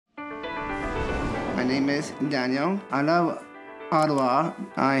My name is Daniel. I love Ottawa.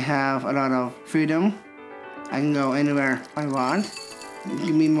 I have a lot of freedom. I can go anywhere I want.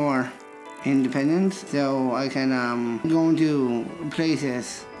 Give me more independence, so I can go to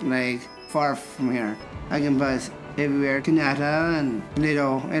places like far from here. I can bus everywhere, Canada and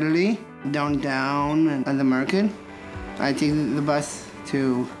Little Italy, downtown and the market. I take the bus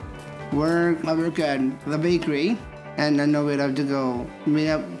to work. I work at the bakery, and I know where I have to go meet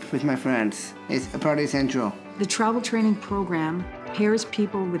up with my friends. It's Party Central. The travel training program pairs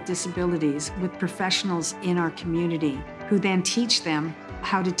people with disabilities with professionals in our community who then teach them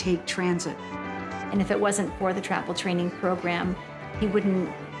how to take transit. And if it wasn't for the travel training program, he wouldn't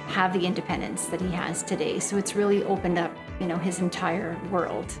have the independence that he has today. So it's really opened up, his entire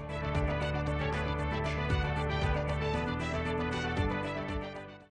world.